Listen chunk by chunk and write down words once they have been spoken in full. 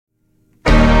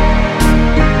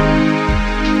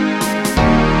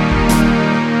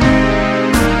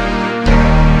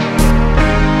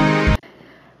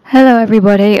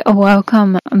everybody,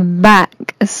 welcome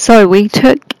back. So we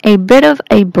took a bit of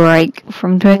a break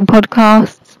from doing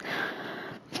podcasts,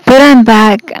 but I'm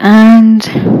back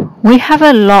and we have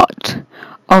a lot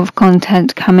of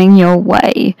content coming your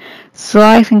way. So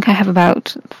I think I have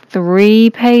about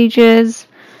 3 pages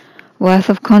worth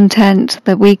of content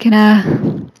that we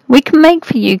can make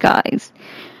for you guys.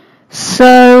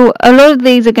 So a lot of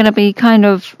these are going to be kind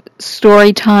of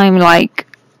story time, like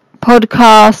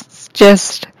podcasts,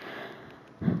 just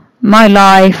my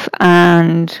life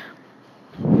and,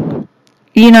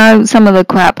 some of the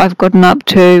crap I've gotten up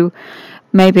to,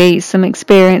 maybe some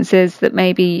experiences that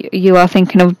maybe you are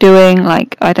thinking of doing,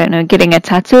 like, I don't know, getting a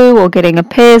tattoo or getting a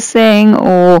piercing,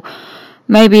 or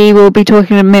maybe we'll be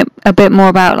talking a bit more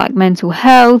about like mental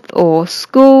health or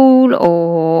school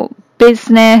or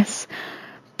business,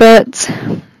 but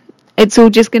it's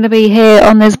all just going to be here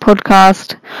on this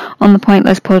podcast, on the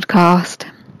Pointless Podcast.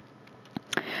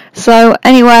 So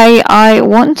anyway, I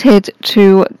wanted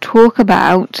to talk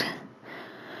about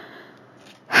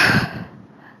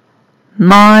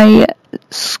my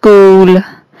school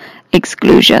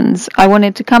exclusions. I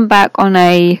wanted to come back on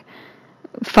a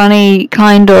funny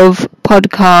kind of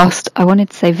podcast. I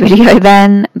wanted to say video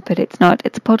then, but it's not.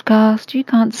 It's a podcast. You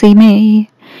can't see me.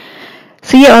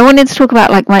 So yeah, I wanted to talk about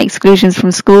like my exclusions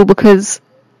from school because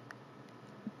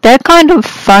they're kind of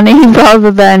funny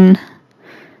rather than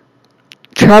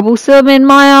troublesome in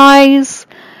my eyes,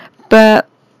 but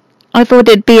I thought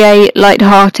it'd be a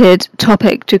light-hearted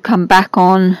topic to come back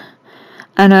on,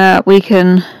 and we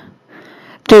can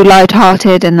do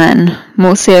light-hearted and then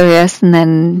more serious and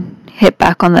then hit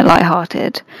back on the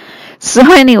light-hearted. So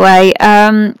anyway,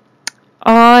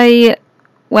 I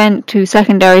went to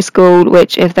secondary school,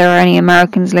 which, if there are any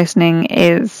Americans listening,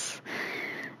 is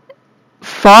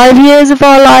 5 years of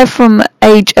our life from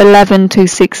age 11 to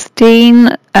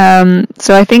 16.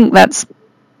 So I think that's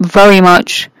very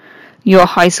much your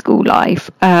high school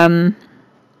life. I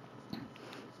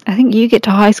think you get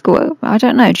to high school, I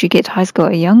don't know, do you get to high school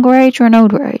at a younger age or an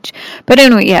older age? But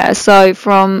anyway, yeah, so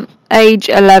from age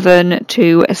 11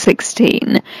 to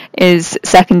 16 is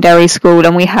secondary school,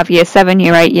 and we have year 7,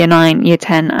 year 8, year 9, year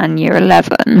 10, and year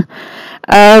 11.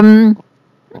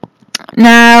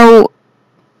 Now,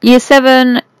 year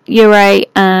 7, year 8,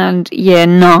 and year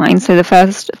 9, so the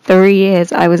first 3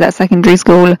 years I was at secondary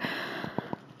school,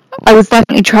 I was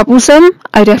definitely troublesome.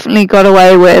 I definitely got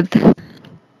away with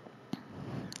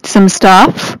some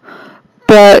stuff,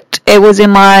 but it was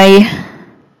in my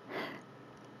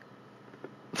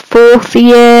 4th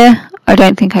year. I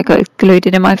don't think I got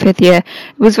excluded in my 5th year.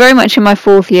 It was very much in my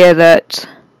 4th year that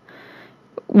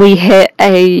we hit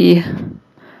a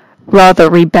rather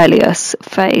rebellious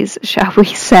phase, shall we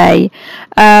say.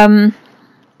 My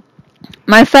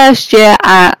first year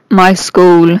at my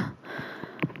school,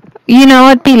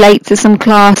 I'd be late to some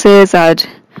classes, I'd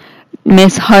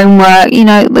miss homework,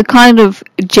 the kind of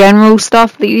general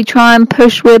stuff that you try and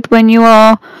push with when you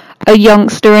are a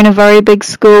youngster in a very big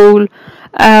school.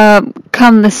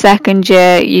 Come the second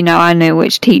year, I knew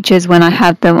which teachers, when I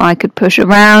had them, I could push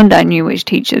around. I knew which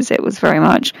teachers it was very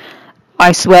much,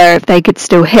 I swear, if they could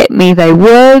still hit me, they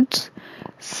would.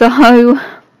 So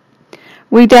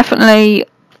we definitely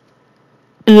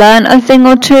learnt a thing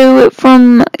or two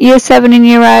from year 7 and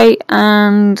year 8,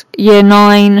 and year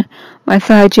 9, my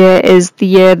 3rd year, is the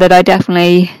year that I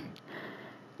definitely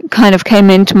kind of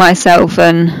came into myself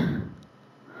and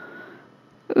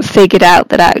figured out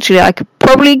that actually I could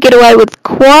probably get away with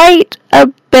quite a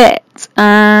bit.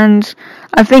 And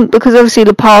I think because obviously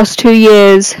the past 2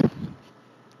 years,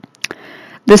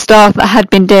 the staff that had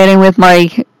been dealing with my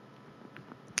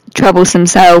troublesome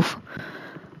self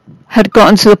had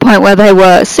gotten to the point where they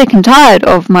were sick and tired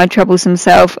of my troublesome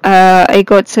self. I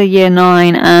got to year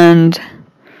 9 and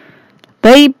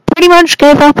they pretty much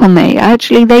gave up on me.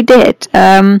 Actually, they did.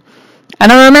 And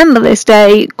I remember this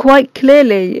day quite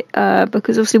clearly,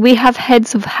 because obviously we have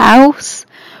heads of house.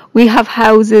 We have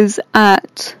houses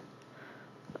at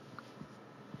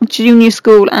junior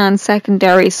school and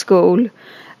secondary school.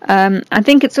 I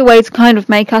think it's a way to kind of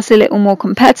make us a little more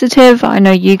competitive. I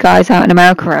know you guys out in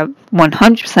America are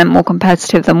 100% more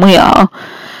competitive than we are.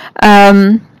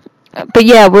 But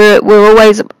yeah, we're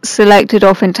always selected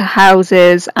off into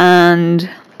houses, and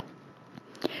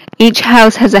each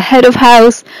house has a head of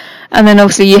house, and then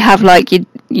obviously you have like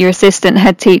your assistant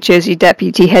head teachers, your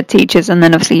deputy head teachers, and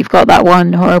then obviously you've got that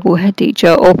one horrible head teacher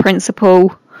or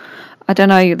principal. I don't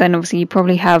know, then obviously you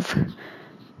probably have...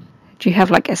 Do you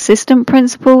have like assistant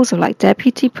principals or like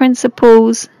deputy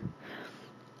principals?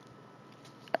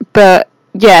 But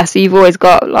yeah, so you've always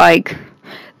got like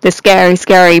the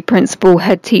scary principal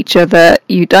head teacher that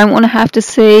you don't want to have to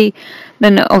see.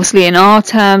 Then obviously in our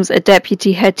terms, a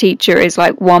deputy head teacher is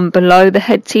like one below the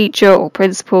head teacher or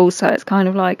principal, so it's kind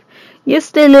of like you're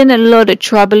still in a lot of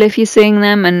trouble if you're seeing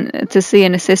them, and to see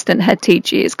an assistant head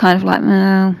teacher is kind of like,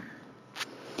 well,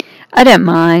 I don't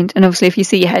mind. And obviously if you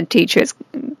see your head teacher,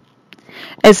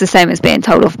 it's the same as being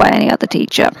told off by any other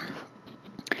teacher.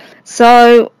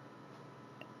 So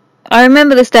I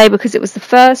remember this day because it was the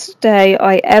first day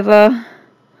I ever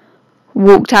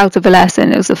walked out of a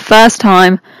lesson. It was the first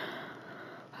time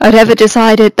I'd ever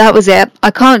decided that was it. I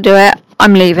can't do it.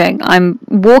 I'm leaving. I'm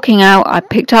walking out. I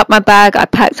picked up my bag. I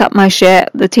packed up my shit.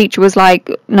 The teacher was like,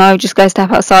 no, just go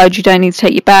step outside. You don't need to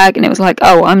take your bag. And it was like,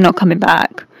 oh, I'm not coming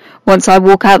back. Once I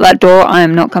walk out that door, I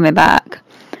am not coming back.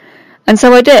 And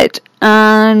so I did.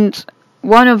 And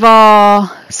one of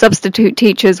our substitute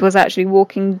teachers was actually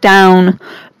walking down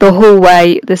the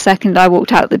hallway the second I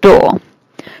walked out the door.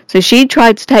 So she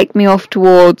tried to take me off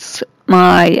towards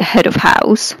my head of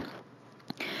house,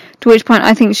 to which point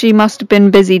I think she must have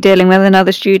been busy dealing with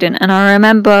another student. And I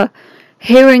remember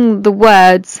hearing the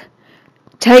words,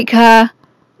 take her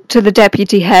to the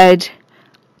deputy head.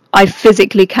 I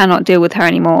physically cannot deal with her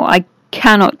anymore. I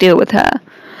cannot deal with her.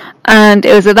 And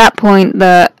it was at that point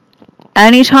that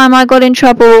anytime I got in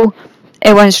trouble,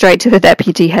 it went straight to the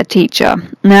deputy head teacher.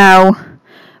 Now,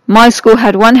 my school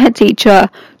had one head teacher,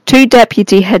 2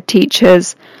 deputy head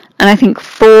teachers, and I think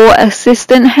 4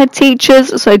 assistant head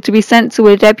teachers. So to be sent to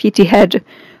a deputy head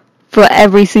for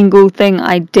every single thing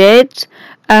I did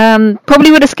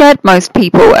probably would have scared most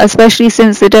people, especially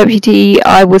since the deputy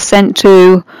I was sent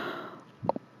to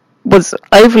was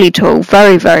overly tall,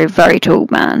 very, very, very tall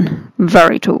man,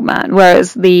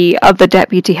 whereas the other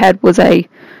deputy head was a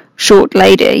short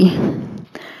lady.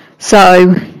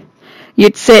 So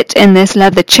you'd sit in this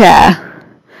leather chair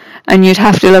and you'd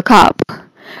have to look up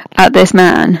at this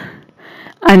man,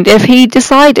 and if he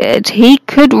decided, he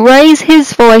could raise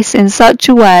his voice in such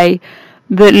a way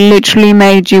that literally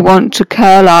made you want to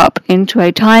curl up into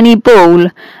a tiny ball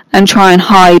and try and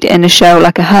hide in a shell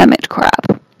like a hermit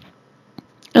crab.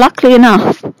 Luckily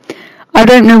enough, I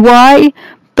don't know why,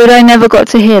 but I never got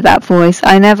to hear that voice.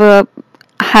 I never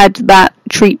had that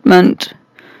treatment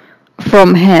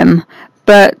from him,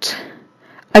 but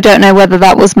I don't know whether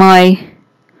that was my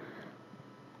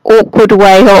awkward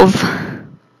way of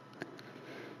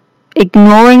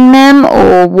ignoring them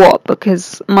or what,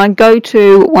 because my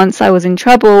go-to once I was in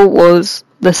trouble was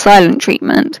the silent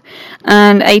treatment,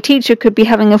 and a teacher could be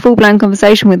having a full-blown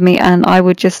conversation with me and I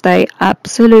would just stay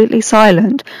absolutely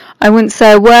silent. I wouldn't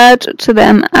say a word to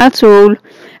them at all,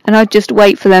 and I'd just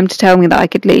wait for them to tell me that I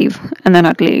could leave, and then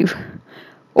I'd leave.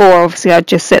 Or obviously I'd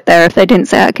just sit there if they didn't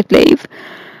say I could leave.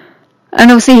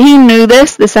 And obviously he knew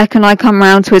this. The second I come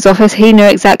round to his office, he knew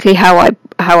exactly how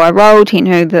I rolled. He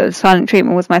knew that silent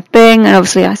treatment was my thing. And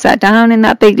obviously I sat down in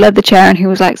that big leather chair and he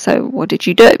was like, so what did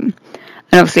you do?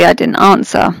 And obviously I didn't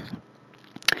answer.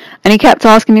 And he kept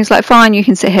asking me, he was like, fine, you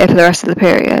can sit here for the rest of the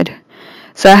period.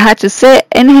 So I had to sit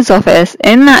in his office,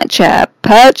 in that chair,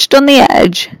 perched on the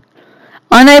edge,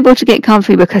 unable to get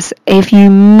comfy, because if you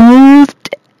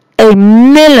moved a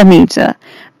millimetre,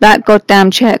 that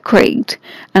goddamn chair creaked,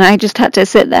 and I just had to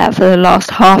sit there for the last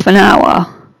half an hour,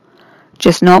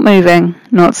 just not moving,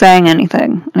 not saying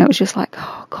anything, and it was just like,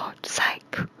 oh, God's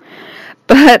sake.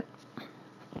 But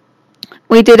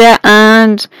we did it,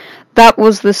 and that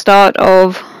was the start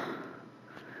of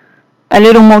a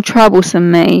little more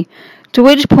troublesome me, to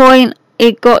which point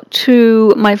it got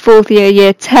to my 4th year,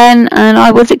 year 10, and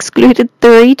I was excluded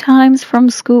 3 times from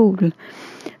school.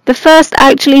 The first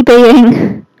actually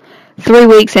being 3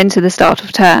 weeks into the start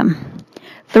of term.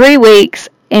 3 weeks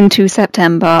into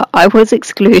September, I was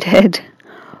excluded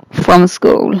from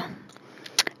school.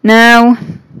 Now,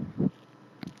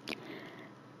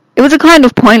 it was a kind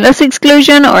of pointless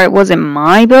exclusion, or it was in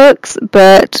my books,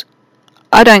 but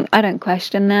I don't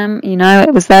question them, you know,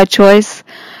 it was their choice.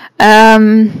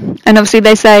 And obviously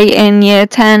they say in year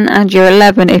 10 and year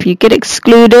 11, if you get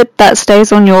excluded, that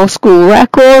stays on your school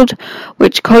record,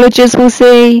 which colleges will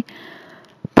see.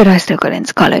 But I still got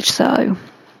into college, so.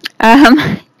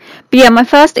 But yeah, my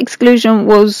first exclusion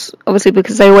was obviously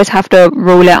because they always have to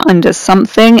rule it under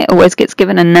something. It always gets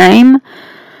given a name.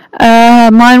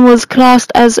 Mine was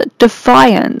classed as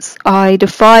defiance. I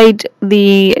defied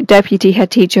the deputy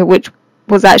head teacher, which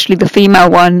was actually the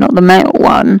female one, not the male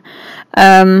one.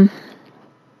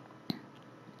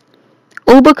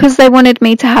 All because they wanted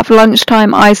me to have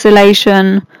lunchtime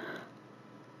isolation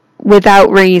without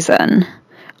reason.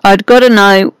 I'd got a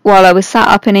note while I was sat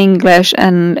up in English,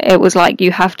 and it was like,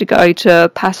 you have to go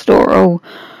to pastoral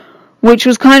which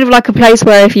was kind of like a place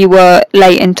where if you were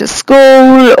late into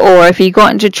school or if you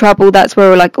got into trouble, that's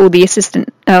where like all the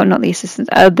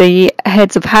the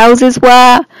heads of houses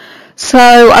were. So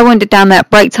I wandered down there at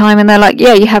break time, and they're like,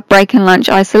 yeah, you have break and lunch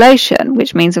isolation,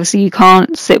 which means obviously you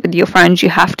can't sit with your friends, you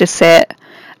have to sit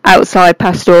outside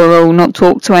pastoral, not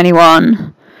talk to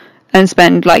anyone, and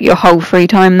spend like your whole free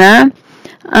time there.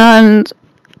 And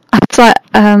I was like,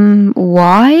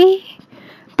 why?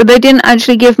 But they didn't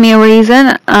actually give me a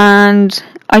reason, and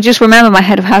I just remember my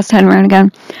head of house turning around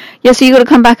again. Yeah, so you got to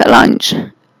come back at lunch.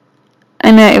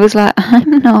 And it was like,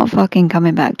 I'm not fucking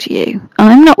coming back to you.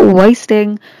 I'm not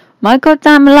wasting my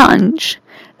goddamn lunch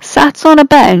sat on a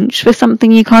bench for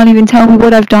something you can't even tell me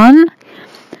what I've done.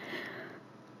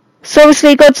 So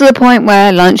obviously it got to the point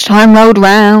where lunchtime rolled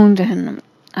round, and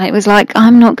it was like,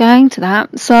 I'm not going to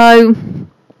that. So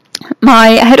my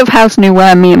head of house knew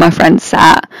where me and my friends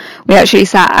sat. We actually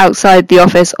sat outside the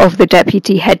office of the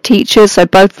deputy head teacher, so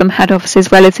both of them had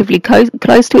offices relatively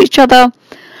close to each other.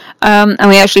 And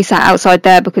we actually sat outside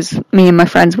there because me and my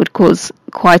friends would cause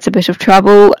quite a bit of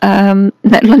trouble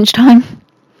at lunchtime.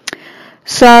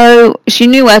 So she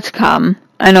knew where to come,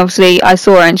 and obviously I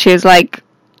saw her and she was like,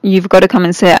 you've got to come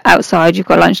and sit outside, you've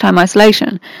got lunchtime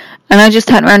isolation. And I just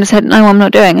turned around and said, no, I'm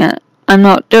not doing it. I'm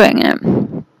not doing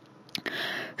it.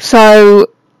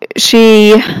 So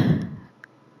she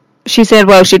said,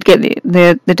 well, she'd get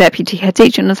the deputy head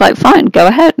teacher, and I was like, fine, go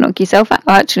ahead, knock yourself out.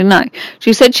 Actually, no.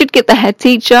 She said she'd get the head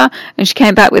teacher, and she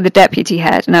came back with the deputy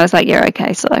head, and I was like, yeah,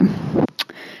 okay, so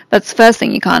that's the first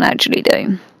thing you can't actually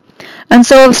do. And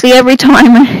so obviously every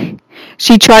time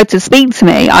she tried to speak to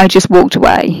me, I just walked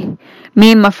away.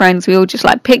 Me and my friends, we all just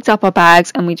like picked up our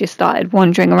bags and we just started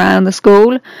wandering around the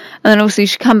school. And then obviously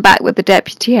she come back with the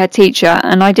deputy head teacher,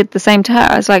 and I did the same to her.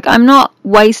 I was like, I'm not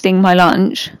wasting my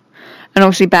lunch. And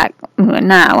obviously back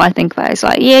now I think about it, it's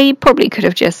like, yeah, you probably could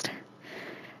have just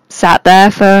sat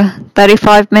there for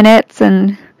 35 minutes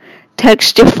and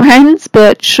text your friends,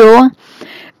 but sure.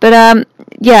 But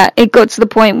yeah, it got to the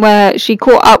point where she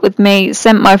caught up with me,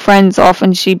 sent my friends off,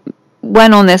 and she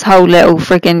went on this whole little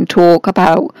freaking talk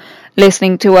about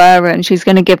listening to her, and she's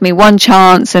going to give me one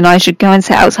chance and I should go and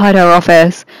sit outside her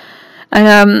office.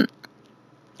 And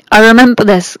I remember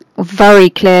this very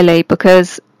clearly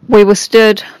because we were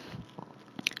stood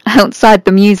outside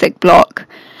the music block,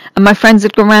 and my friends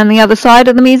had gone around the other side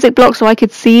of the music block so I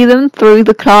could see them through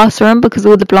the classroom because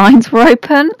all the blinds were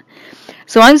open.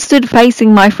 So I'm stood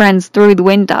facing my friends through the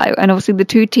window, and obviously the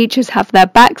two teachers have their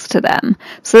backs to them.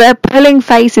 So they're pulling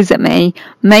faces at me,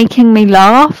 making me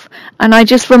laugh. And I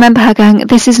just remember her going,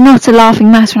 this is not a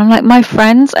laughing matter. And I'm like, my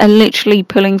friends are literally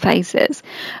pulling faces.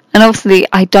 And obviously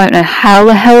I don't know how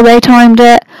the hell they timed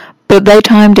it, but they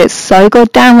timed it so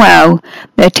goddamn well.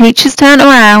 Their teachers turned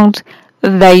around,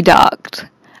 they ducked.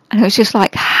 And it was just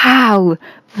like, how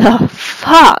the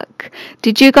fuck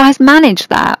did you guys manage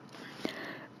that?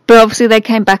 But obviously they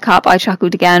came back up, I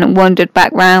chuckled again and wandered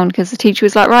back round because the teacher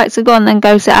was like, right, so go on then,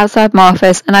 go sit outside my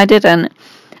office, and I didn't.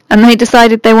 And they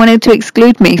decided they wanted to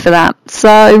exclude me for that.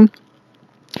 So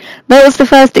that was the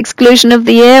first exclusion of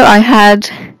the year. I had,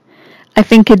 I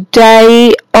think, a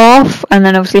day off, and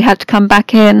then obviously had to come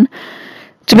back in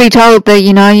to be told that,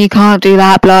 you know, you can't do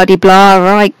that, blah-de-blah,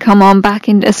 right, come on back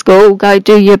into school, go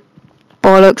do your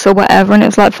bollocks or whatever. And it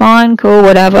was like, fine, cool,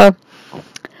 whatever.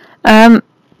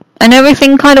 And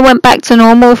everything kind of went back to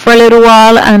normal for a little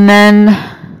while, and then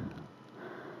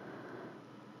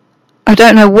I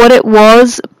don't know what it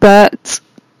was, but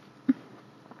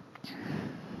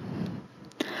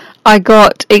I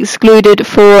got excluded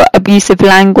for abusive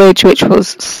language, which was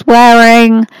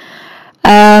swearing.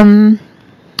 I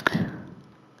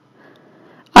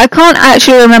can't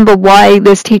actually remember why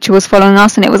this teacher was following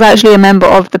us, and it was actually a member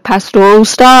of the pastoral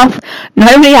staff.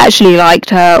 Nobody actually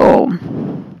liked her, or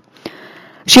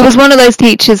she was one of those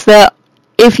teachers that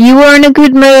if you were in a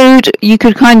good mood, you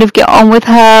could kind of get on with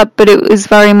her, but it was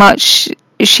very much,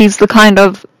 she's the kind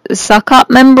of suck-up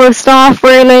member of staff,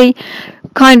 really,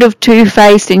 kind of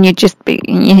two-faced, and you'd just be,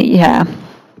 yeah,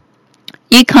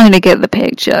 you kind of get the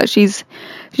picture. She's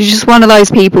just one of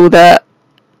those people that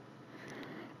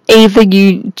either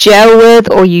you gel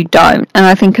with or you don't, and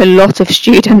I think a lot of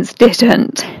students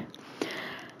didn't.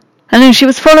 And then she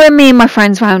was following me and my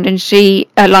friends around, and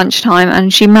at lunchtime,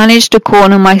 and she managed to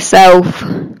corner myself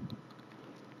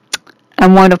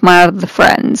and one of my other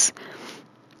friends.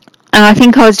 And I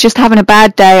think I was just having a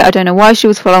bad day. I don't know why she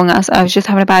was following us. I was just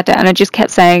having a bad day, and I just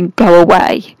kept saying, go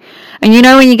away. And you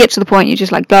know when you get to the point, you're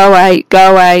just like, go away,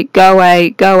 go away, go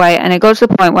away, go away. And it got to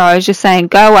the point where I was just saying,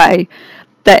 go away,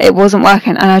 that it wasn't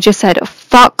working. And I just said,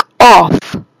 fuck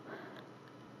off.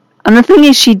 And the thing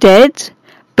is, she did,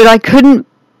 but I couldn't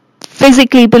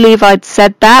physically believe I'd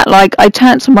said that. Like, I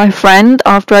turned to my friend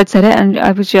after I'd said it, and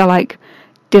I was just like,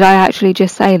 did I actually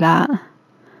just say that?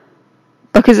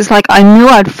 Because it's like, I knew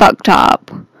I'd fucked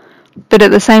up, but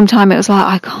at the same time, it was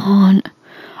like,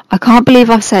 I can't believe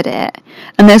I've said it,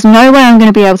 and there's no way I'm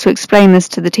going to be able to explain this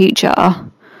to the teacher,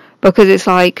 because it's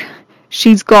like,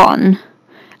 she's gone,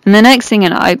 and the next thing you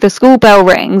know, the school bell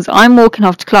rings, I'm walking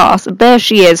off to class, and there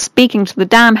she is, speaking to the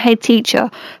damn head teacher,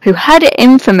 who had it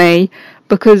in for me,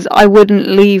 because I wouldn't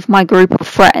leave my group of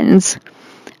friends,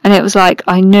 and it was like,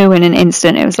 I knew in an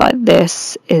instant, it was like,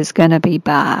 this is going to be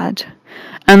bad.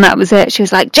 And that was it. She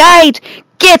was like, Jade,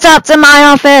 get up to my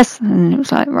office. And it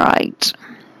was like, right,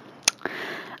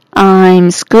 I'm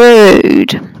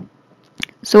screwed.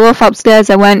 So off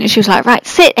upstairs I went, and she was like, right,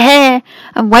 sit here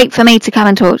and wait for me to come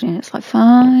and talk to you. And it's like,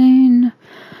 fine.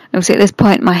 Obviously at this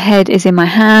point my head is in my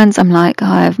hands. I'm like,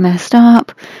 I have messed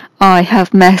up.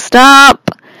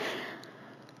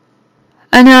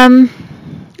 And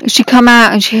she come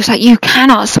out and she was like, you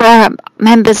cannot swear at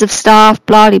members of staff,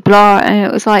 blah blah blah. And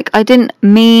it was like, I didn't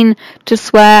mean to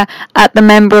swear at the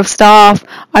member of staff.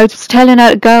 I was telling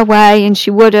her to go away and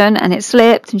she wouldn't, and it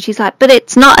slipped, and she's like, but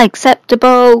it's not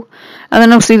acceptable. And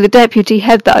then obviously the deputy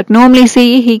head that I'd normally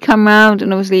see, he come round,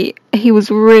 and obviously he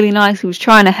was really nice, he was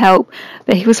trying to help,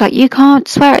 but he was like, you can't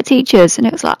swear at teachers. And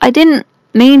it was like, I didn't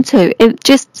mean to, it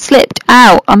just slipped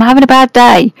out, I'm having a bad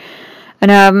day.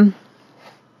 And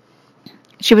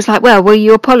she was like, well, will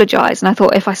you apologise? And I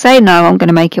thought, if I say no, I'm going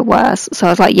to make it worse. So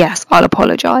I was like, yes, I'll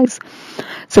apologise.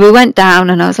 So we went down,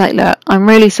 and I was like, look, I'm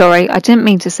really sorry. I didn't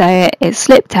mean to say it. It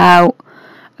slipped out.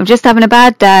 I'm just having a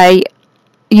bad day.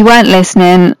 You weren't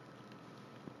listening.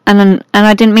 And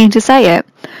I didn't mean to say it.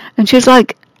 And she was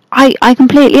like, I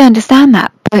completely understand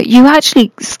that. But you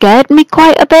actually scared me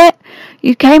quite a bit.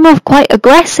 You came off quite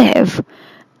aggressive.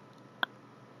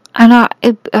 And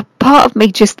a part of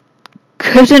me just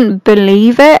couldn't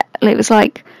believe it. It was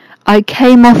like, I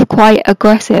came off quite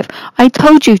aggressive. I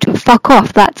told you to fuck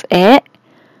off, that's it.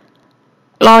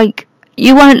 Like,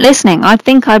 you weren't listening. I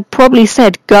think I probably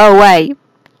said go away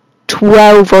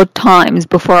 12 odd times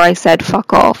before I said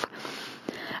fuck off.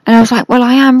 And I was like, well,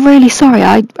 I am really sorry.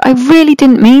 I really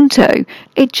didn't mean to.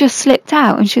 It just slipped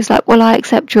out. And she was like, well, I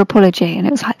accept your apology. And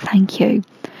it was like, thank you.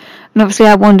 And obviously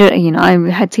I wondered,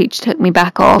 the head teacher took me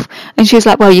back off, and she was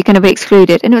like, well, you're going to be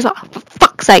excluded. And it was like, oh, for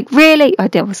fuck's sake, really? I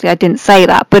didn't say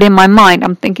that, but in my mind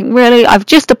I'm thinking, really? I've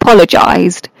just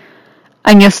apologised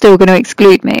and you're still going to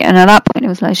exclude me? And at that point it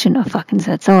was like, I shouldn't have fucking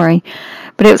said sorry.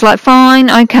 But it was like,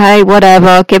 fine, okay,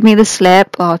 whatever, give me the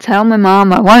slip, I'll tell my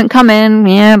mum I won't come in,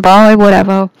 yeah, bye,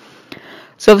 whatever.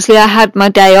 So obviously I had my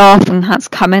day off and had to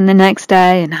come in the next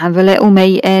day and have a little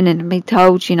meeting and be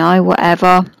told,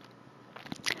 whatever.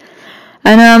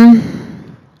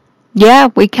 And,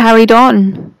 we carried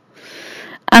on.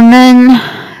 And then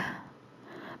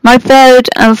my third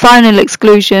and final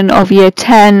exclusion of year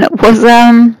 10 was,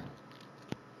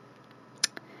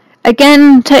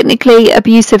 again, technically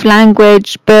abusive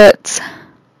language, but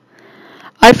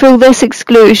I feel this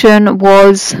exclusion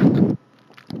was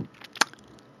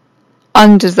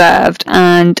undeserved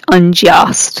and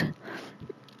unjust.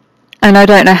 And I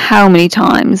don't know how many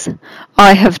times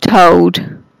I have told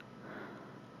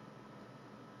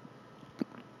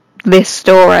this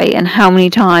story, and how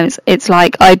many times it's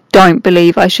like, I don't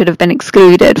believe I should have been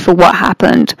excluded for what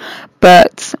happened,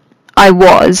 but I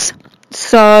was.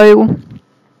 So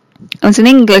I was in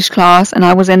English class, and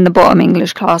I was in the bottom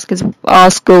English class, because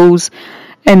our schools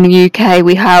in the UK,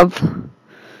 we have,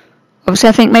 obviously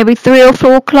I think maybe 3 or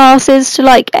 4 classes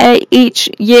to each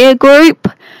year group,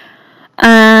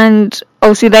 and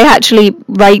obviously they actually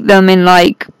rate them in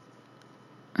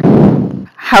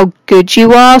how good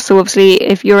you are. So obviously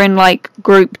if you're in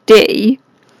group D,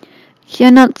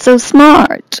 you're not so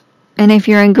smart, and if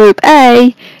you're in group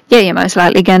A, you're most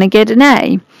likely going to get an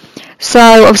A.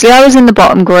 So obviously I was in the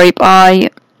bottom group. I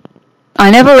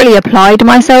never really applied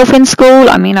myself in school.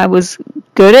 I was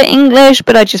good at English,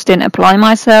 but I just didn't apply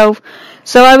myself.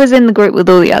 So I was in the group with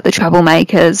all the other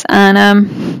troublemakers,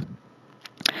 and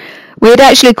we had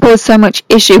actually caused so much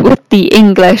issue with the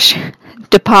English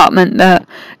department that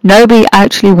nobody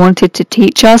actually wanted to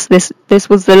teach us. This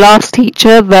was the last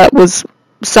teacher that was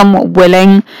somewhat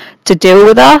willing to deal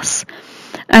with us.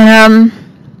 And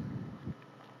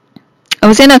I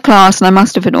was in a class, and I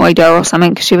must have annoyed her or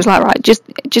something, because she was like, right, just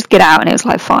get out. And it was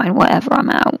like, fine, whatever, I'm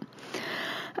out.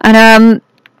 And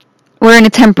we're in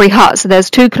a temporary hut, so there's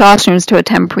 2 classrooms to a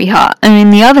temporary hut, and in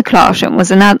the other classroom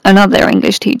was another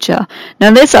English teacher.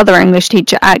 Now this other English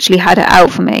teacher actually had it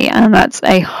out for me, and that's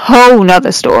a whole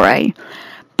nother story,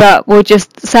 but we'll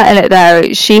just settle it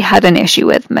there. She had an issue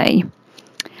with me.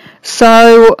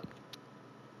 So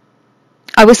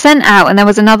I was sent out, and there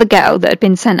was another girl that had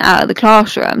been sent out of the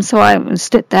classroom, so I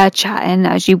stood there chatting,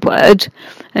 as you would,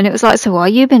 and it was like, so why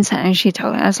you been sent out? And she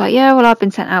told me, I was like, yeah, well, I've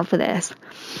been sent out for this.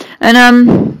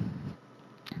 And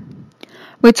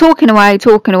we're talking away,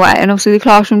 and obviously the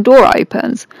classroom door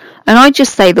opens, and I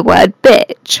just say the word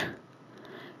bitch,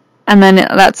 and then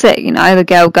that's it, the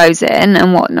girl goes in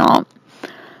and whatnot.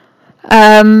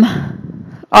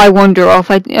 I wander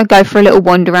off. I go for a little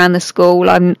wander around the school.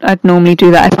 I'd normally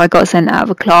do that if I got sent out of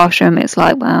a classroom. It's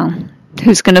like, well,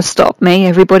 who's going to stop me?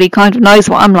 Everybody kind of knows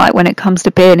what I'm like when it comes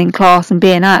to being in class and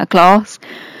being out of class.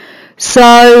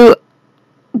 So,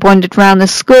 wandered around the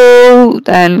school,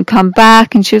 then come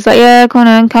back, and she was like, yeah,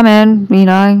 come in,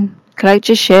 collect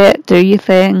your shit, do your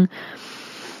thing.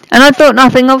 And I thought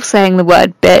nothing of saying the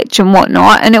word bitch and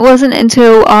whatnot, and it wasn't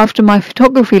until after my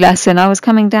photography lesson, I was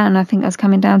coming down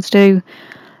to do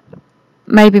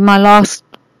maybe my last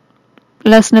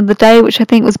lesson of the day, which I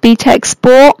think was BTEC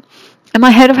Sport, and my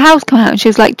head of house came out, and she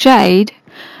was like, Jade,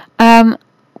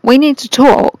 we need to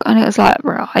talk. And it was like,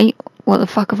 right, what the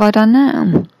fuck have I done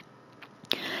now?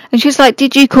 And she's like,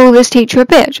 did you call this teacher a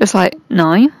bitch? I was like,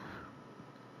 no.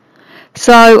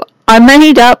 So I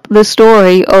made up the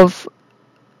story of,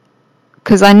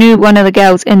 because I knew one of the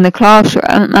girls in the classroom,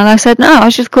 and I said, no, I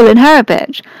was just calling her a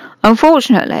bitch.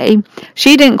 Unfortunately,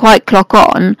 she didn't quite clock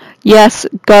on, yes,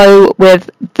 go with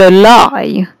the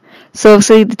lie. So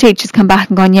obviously the teacher's come back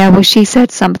and gone, yeah, well, she said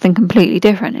something completely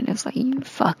different. And it was like, you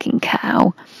fucking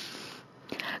cow.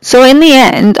 So in the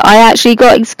end, I actually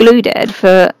got excluded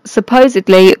for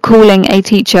supposedly calling a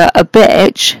teacher a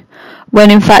bitch,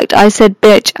 when in fact I said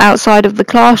bitch outside of the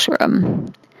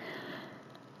classroom.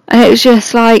 And it was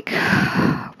just like,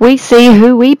 we see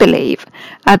who we believe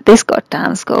at this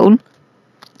goddamn school.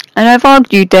 And I've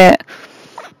argued it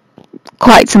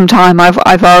quite some time.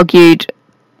 I've argued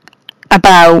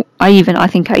about, I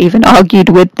think I even argued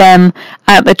with them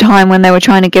at the time when they were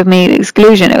trying to give me the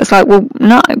exclusion. It was like, well,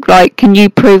 no, like, can you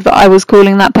prove that I was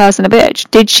calling that person a bitch?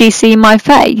 Did she see my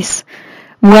face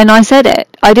when I said it?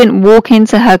 I didn't walk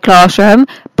into her classroom,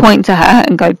 point to her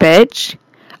and go, bitch.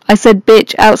 I said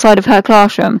bitch outside of her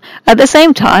classroom. At the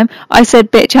same time, I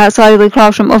said bitch outside of the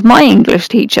classroom of my English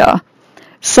teacher.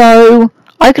 So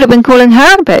I could have been calling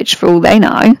her a bitch for all they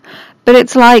know. But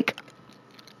it's like,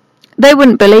 they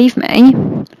wouldn't believe me.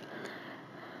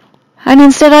 And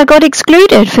instead I got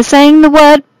excluded for saying the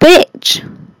word bitch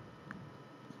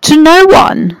to no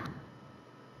one.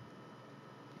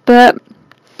 But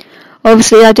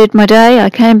obviously I did my day, I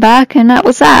came back, and that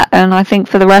was that. And I think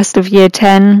for the rest of year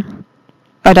 10,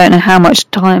 I don't know how much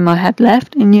time I had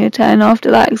left in year 10 after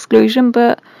that exclusion,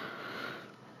 but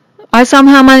I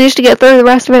somehow managed to get through the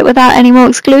rest of it without any more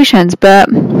exclusions. But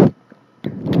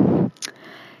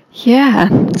yeah,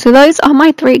 so those are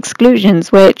my 3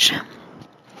 exclusions, which,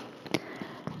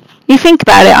 you think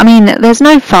about it, I mean, there's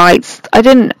no fights. I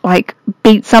didn't like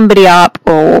beat somebody up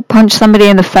or punch somebody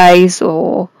in the face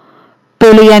or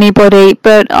bully anybody,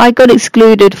 but I got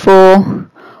excluded for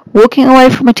walking away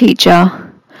from a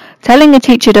teacher, telling a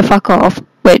teacher to fuck off,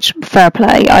 which, fair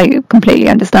play, I completely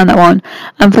understand that one,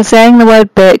 and for saying the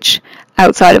word bitch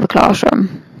outside of a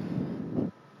classroom.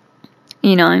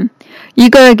 You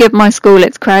gotta give my school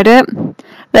its credit.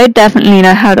 They definitely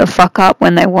know how to fuck up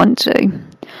when they want to.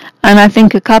 And I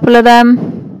think a couple of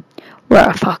them were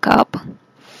a fuck up.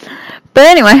 But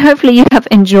anyway, hopefully you have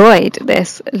enjoyed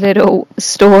this little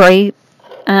story,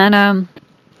 and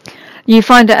you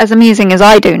find it as amusing as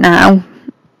I do now.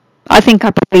 I think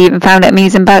I probably even found it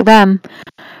amusing back then.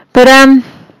 But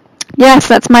yes,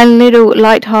 that's my little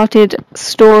light-hearted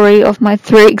story of my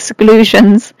 3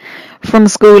 exclusions from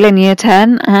school in year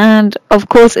 10. And of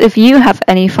course, if you have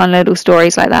any fun little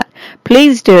stories like that,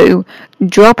 please do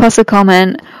drop us a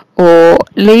comment or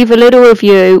leave a little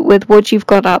review with what you've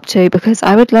got up to, because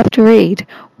I would love to read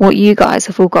what you guys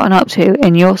have all gotten up to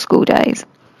in your school days.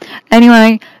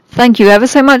 Anyway, thank you ever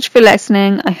so much for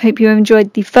listening. I hope you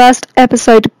enjoyed the first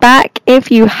episode back.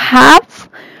 If you have,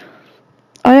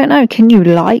 I don't know, can you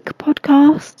like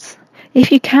podcasts?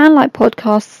 If you can like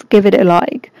podcasts, give it a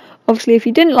like. Obviously, if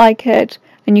you didn't like it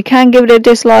and you can give it a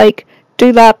dislike,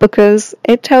 do that, because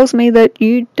it tells me that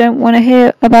you don't want to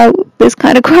hear about this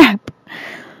kind of crap.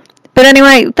 But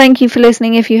anyway, thank you for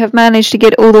listening. If you have managed to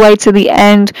get all the way to the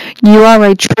end, you are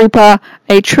a trooper,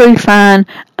 a true fan,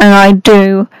 and I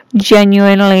do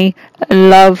genuinely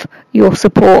love your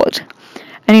support.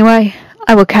 Anyway,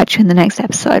 I will catch you in the next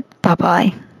episode.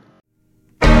 Bye-bye.